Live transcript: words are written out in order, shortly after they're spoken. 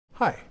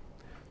Hi,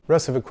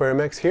 Russ of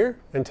AquariumX here,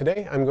 and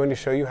today I'm going to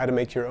show you how to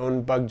make your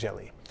own bug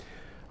jelly.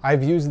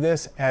 I've used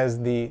this as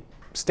the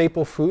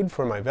staple food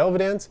for my velvet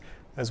ants,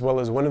 as well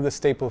as one of the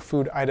staple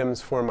food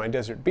items for my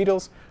desert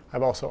beetles.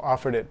 I've also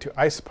offered it to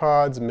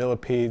isopods,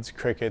 millipedes,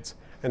 crickets,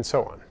 and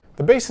so on.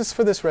 The basis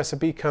for this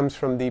recipe comes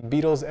from the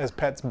Beetles as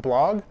Pets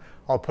blog.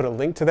 I'll put a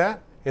link to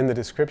that in the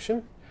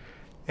description.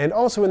 And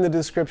also in the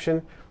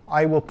description,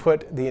 I will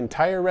put the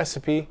entire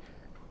recipe,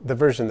 the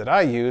version that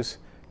I use,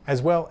 as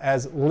well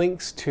as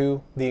links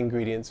to the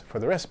ingredients for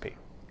the recipe.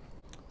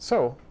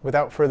 So,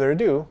 without further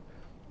ado,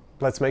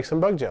 let's make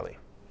some bug jelly.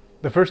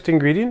 The first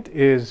ingredient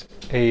is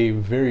a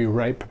very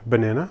ripe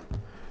banana.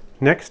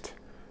 Next,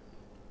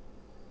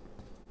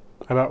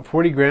 about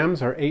 40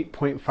 grams or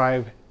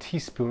 8.5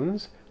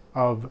 teaspoons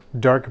of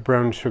dark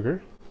brown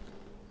sugar,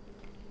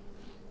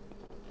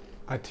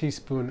 a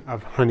teaspoon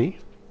of honey,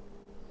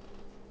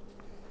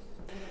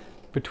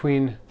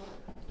 between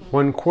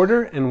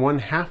 1/4 and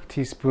 1/2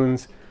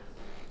 teaspoons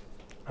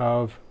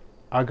of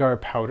agar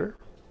powder,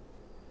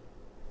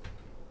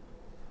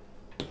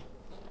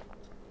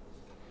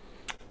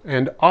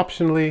 and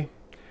optionally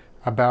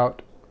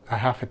about a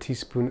 1/2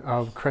 teaspoon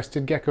of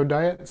crested gecko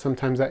diet.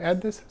 Sometimes I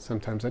add this,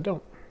 sometimes I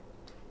don't.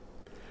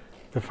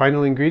 The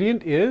final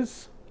ingredient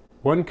is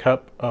 1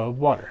 cup of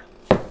water.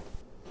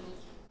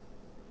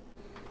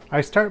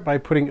 I start by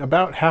putting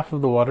about half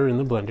of the water in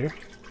the blender,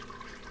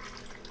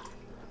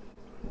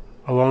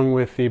 along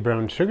with the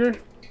brown sugar,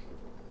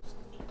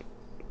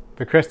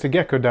 the crested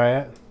gecko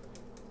diet,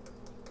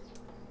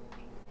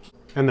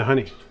 and the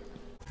honey.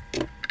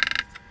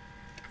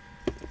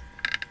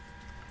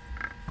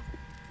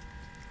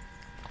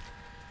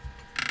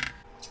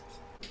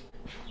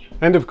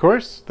 And of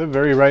course, the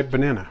very ripe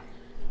banana.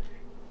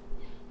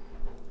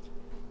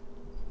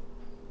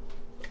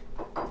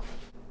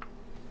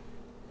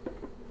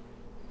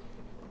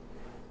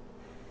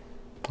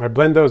 I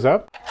blend those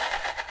up.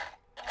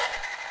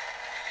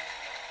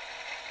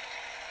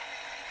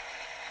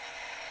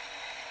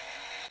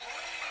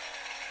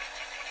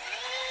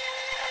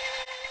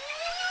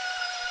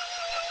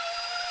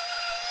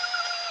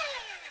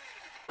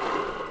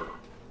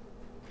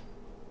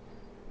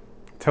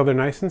 Till they're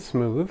nice and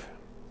smooth.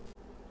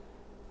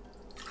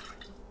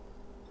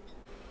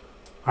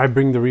 I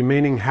bring the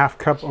remaining 1/2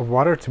 cup of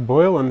water to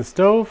boil on the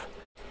stove.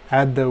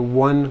 Add the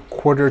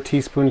 1/4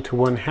 teaspoon to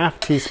 1/2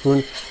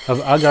 teaspoon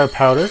of agar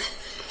powder.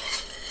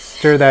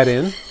 Stir that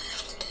in.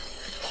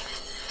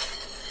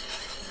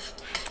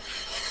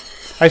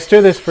 I stir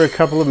this for a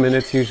couple of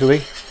minutes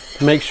usually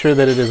to make sure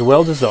that it is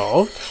well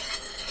dissolved.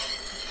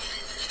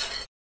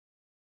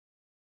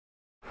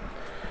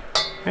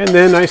 And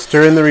then I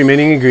stir in the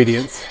remaining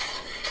ingredients.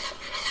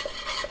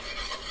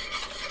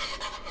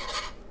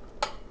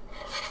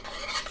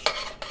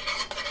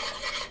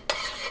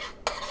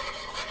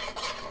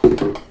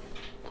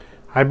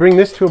 I bring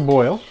this to a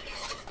boil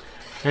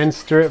and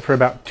stir it for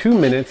about 2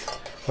 minutes,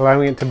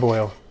 allowing it to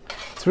boil.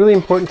 It's really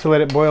important to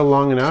let it boil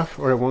long enough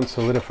or it won't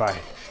solidify.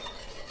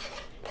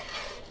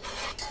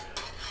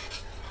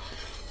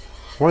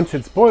 Once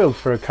it's boiled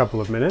for a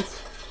couple of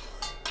minutes,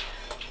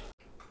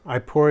 I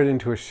pour it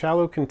into a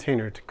shallow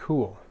container to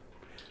cool.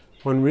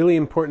 One really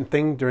important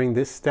thing during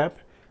this step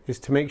is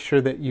to make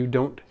sure that you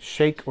don't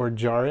shake or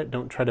jar it.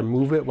 Don't try to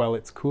move it while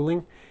it's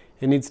cooling.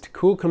 It needs to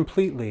cool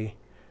completely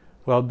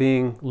while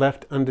being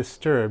left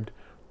undisturbed,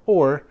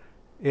 or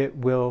it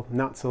will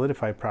not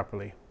solidify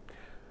properly.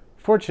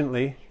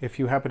 Fortunately, if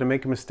you happen to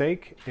make a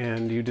mistake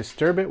and you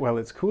disturb it while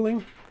it's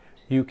cooling,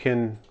 you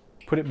can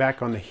put it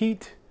back on the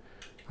heat,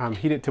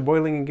 heat it to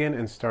boiling again,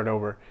 and start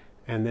over,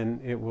 and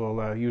then it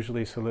will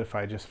usually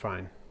solidify just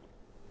fine.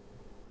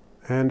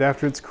 And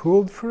after it's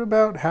cooled for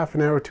about 1/2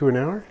 an hour to an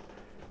hour,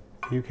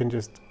 you can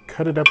just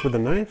cut it up with a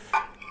knife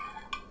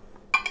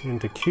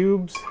into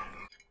cubes.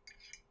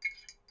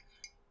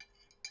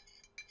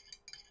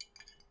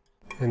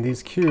 And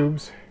these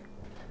cubes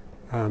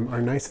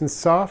are nice and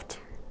soft,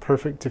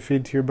 perfect to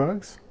feed to your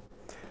bugs.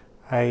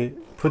 I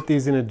put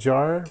these in a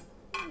jar,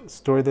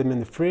 store them in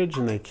the fridge,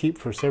 and they keep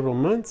for several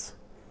months.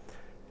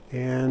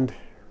 And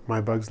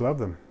my bugs love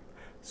them.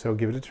 So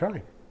give it a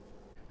try.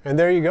 And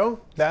there you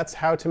go. That's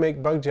how to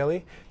make bug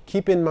jelly.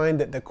 Keep in mind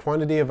that the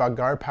quantity of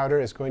agar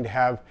powder is going to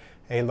have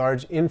a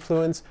large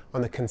influence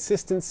on the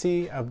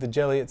consistency of the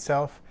jelly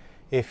itself.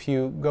 If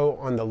you go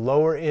on the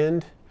lower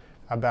end,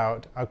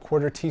 about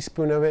 1/4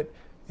 teaspoon of it,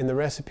 in the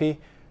recipe,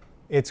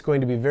 it's going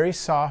to be very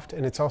soft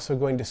and it's also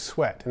going to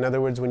sweat. In other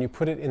words, when you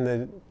put it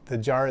in the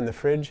jar in the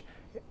fridge,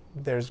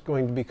 there's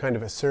going to be kind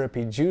of a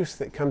syrupy juice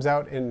that comes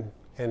out and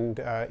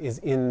is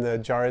in the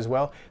jar as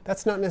well.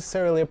 That's not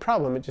necessarily a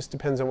problem, it just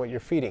depends on what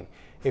you're feeding.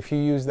 If you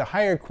use the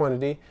higher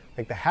quantity,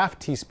 like the 1/2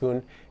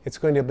 teaspoon, it's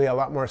going to be a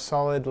lot more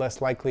solid, less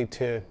likely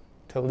to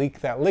leak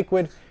that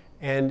liquid,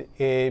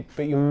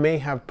 but you may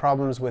have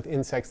problems with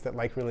insects that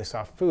like really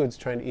soft foods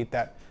trying to eat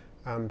that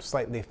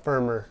slightly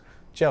firmer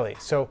jelly.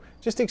 So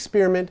just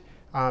experiment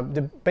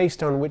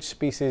based on which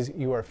species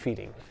you are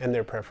feeding and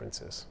their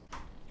preferences.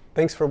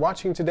 Thanks for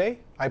watching today.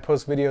 I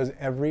post videos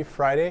every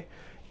Friday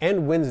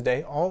and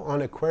Wednesday, all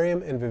on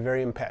aquarium and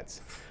vivarium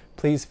pets.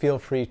 please feel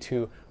free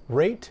to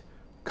rate,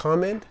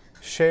 comment,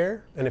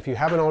 share, and if you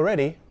haven't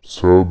already,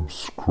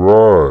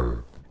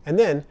 subscribe. And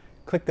then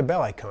click the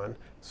bell icon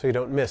so you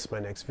don't miss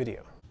my next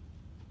video.